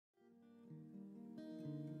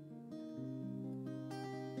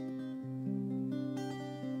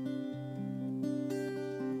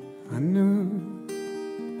knew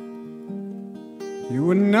you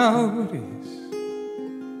would notice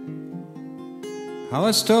how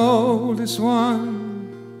I stole this one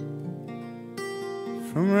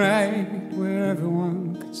from right where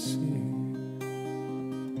everyone could see.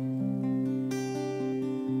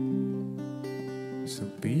 So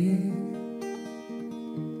be it.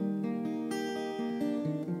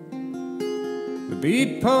 The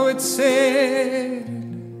beat poet said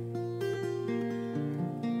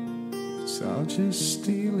it's all just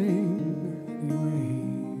stealing anyway.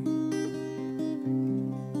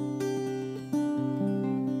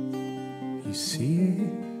 You see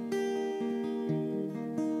it?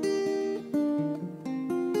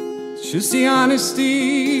 It's just the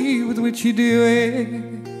honesty with which you do it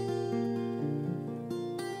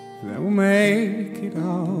that will make it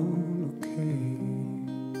all okay.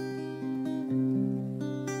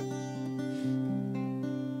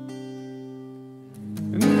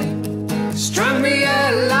 Strung me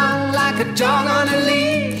along like a dog on a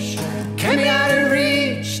leash, kept me out of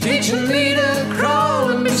reach, teaching me to crawl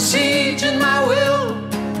and besieging my will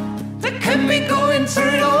that kept me going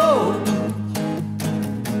through it all.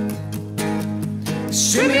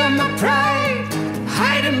 Stripped me of my pride,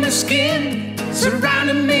 hiding my skin,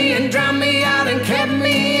 surrounded me and drowned me out and kept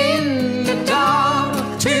me in the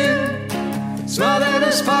dark too, smothered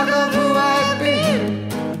a spark of who I've been.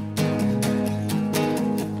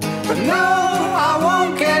 But no, I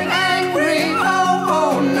won't get angry,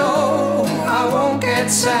 oh no, I won't get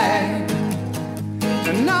sad.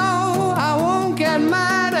 And no, I won't get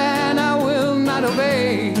mad and I will not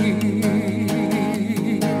obey.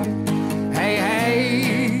 Hey,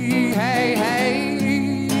 hey, hey, hey,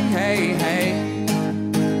 hey, hey.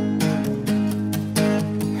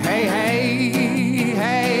 Hey, hey,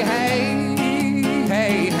 hey, hey,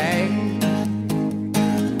 hey, hey.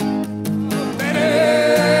 Better.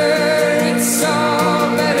 It's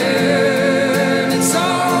all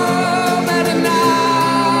better now.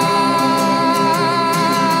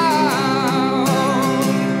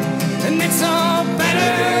 And it's all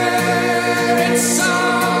better, it's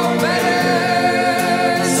all better,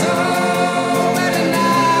 it's all better now.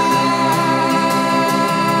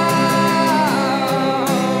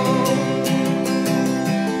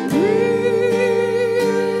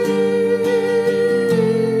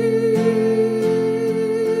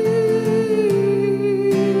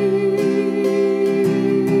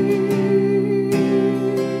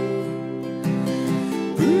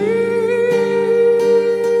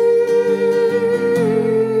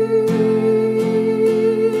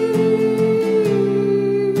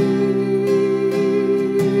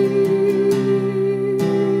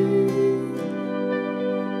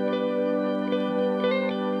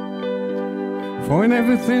 For when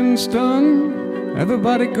everything's done,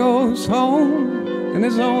 everybody goes home, and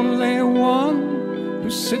there's only one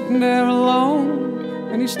who's sitting there alone,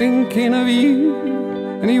 and he's thinking of you,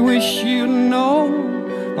 and he wish you know,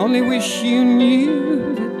 only wish you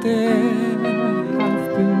knew that there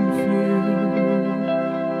have been few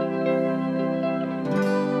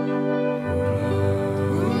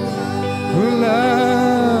who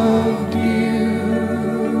loved you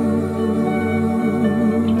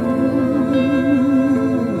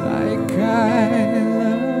like I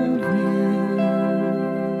love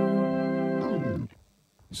you.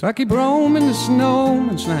 So I keep roaming the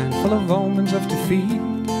snowman's land full of omens of defeat,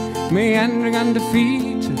 meandering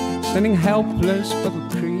undefeated, standing helpless but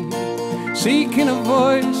with creed, seeking a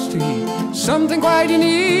voice to hear something quite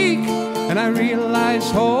unique. And I realize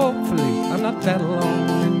hopefully I'm not that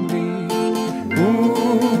alone indeed. Ooh,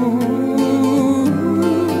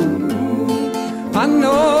 I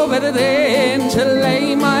know better than to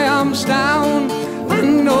lay my arms down. I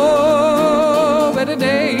know better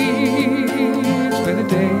days, better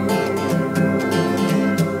days.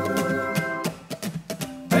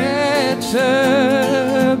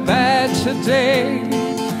 Better, better days,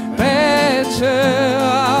 better,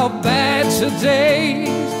 oh, better days,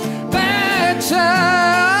 better,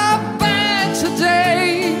 better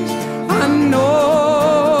days. I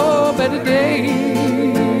know better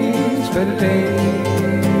days, better days,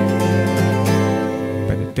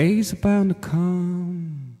 better days are bound to come.